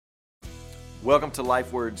Welcome to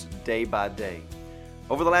Life Words Day by Day.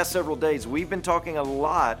 Over the last several days, we've been talking a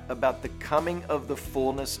lot about the coming of the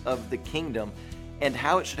fullness of the kingdom and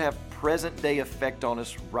how it should have present-day effect on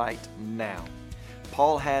us right now.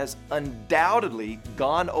 Paul has undoubtedly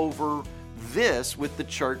gone over this with the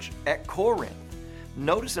church at Corinth.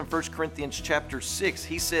 Notice in 1 Corinthians chapter 6,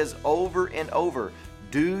 he says over and over,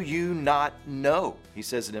 "Do you not know?" He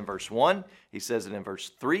says it in verse 1, he says it in verse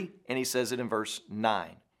 3, and he says it in verse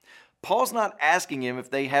 9. Paul's not asking him if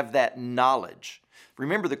they have that knowledge.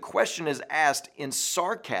 Remember, the question is asked in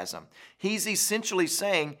sarcasm. He's essentially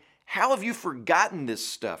saying, how have you forgotten this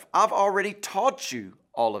stuff? I've already taught you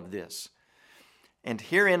all of this. And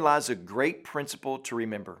herein lies a great principle to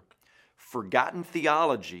remember. Forgotten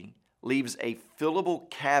theology leaves a fillable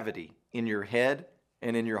cavity in your head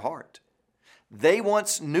and in your heart. They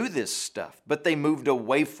once knew this stuff, but they moved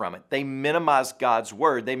away from it. They minimized God's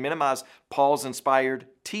word. They minimized Paul's inspired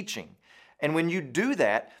teaching. And when you do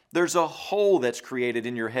that, there's a hole that's created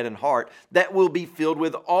in your head and heart that will be filled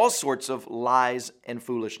with all sorts of lies and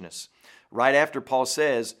foolishness. Right after Paul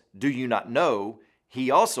says, "Do you not know?" he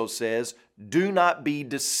also says, "Do not be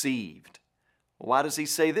deceived." Why does he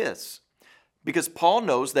say this? Because Paul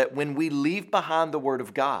knows that when we leave behind the Word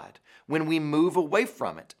of God, when we move away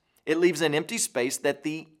from it, it leaves an empty space that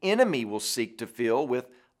the enemy will seek to fill with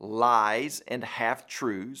lies and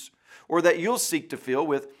half-truths, or that you'll seek to fill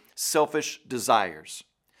with selfish desires.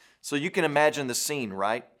 So you can imagine the scene,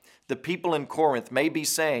 right? The people in Corinth may be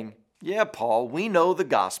saying, "Yeah, Paul, we know the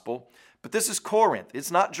gospel, but this is Corinth.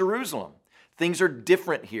 It's not Jerusalem. Things are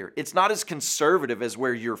different here. It's not as conservative as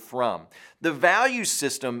where you're from. The value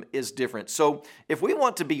system is different. So if we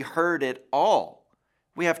want to be heard at all,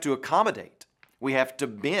 we have to accommodate. We have to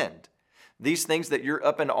bend. These things that you're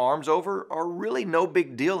up in arms over are really no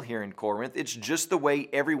big deal here in Corinth. It's just the way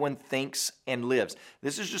everyone thinks and lives.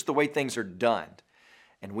 This is just the way things are done.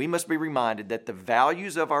 And we must be reminded that the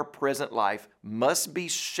values of our present life must be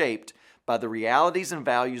shaped by the realities and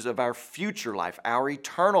values of our future life, our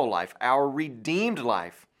eternal life, our redeemed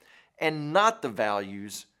life, and not the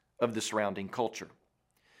values of the surrounding culture.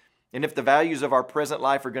 And if the values of our present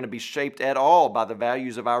life are going to be shaped at all by the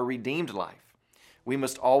values of our redeemed life, we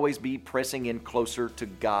must always be pressing in closer to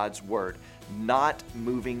God's Word, not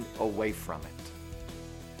moving away from it.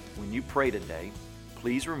 When you pray today,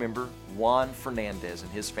 please remember Juan Fernandez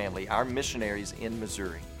and his family, our missionaries in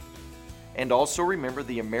Missouri. And also remember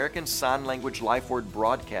the American Sign Language Life Word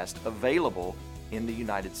broadcast available in the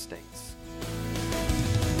United States.